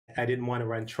I didn't want to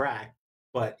run track,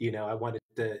 but I wanted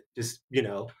to just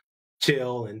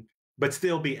chill and but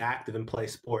still be active and play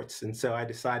sports. And so I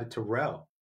decided to row.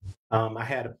 I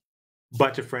had a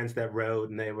bunch of friends that rowed,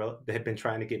 and they had been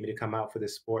trying to get me to come out for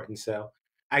this sport, and so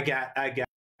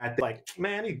like,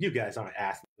 man, you guys aren't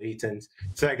athletes, and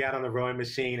so I got on the rowing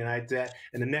machine, and I did,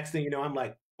 and the next thing you know, I'm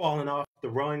like falling off the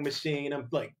rowing machine. I'm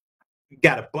like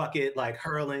got a bucket, like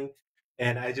hurling,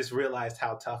 and I just realized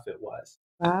how tough it was,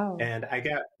 Wow. and I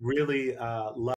got really